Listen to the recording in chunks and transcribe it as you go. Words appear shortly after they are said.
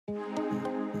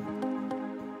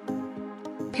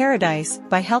Paradise,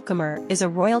 by Helkimer, is a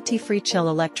royalty-free chill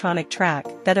electronic track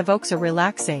that evokes a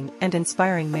relaxing and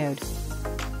inspiring mood.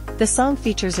 The song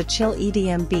features a chill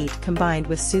EDM beat combined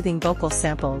with soothing vocal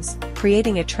samples,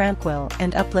 creating a tranquil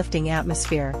and uplifting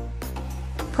atmosphere.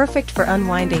 Perfect for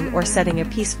unwinding or setting a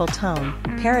peaceful tone,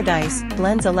 Paradise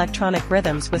blends electronic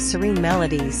rhythms with serene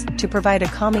melodies to provide a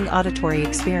calming auditory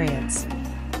experience.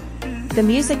 The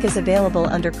music is available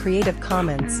under Creative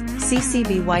Commons, CC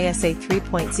BY-SA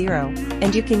 3.0,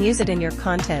 and you can use it in your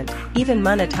content, even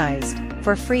monetized,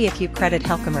 for free if you credit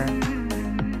Helkimer.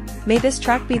 May this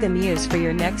track be the muse for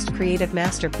your next creative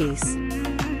masterpiece.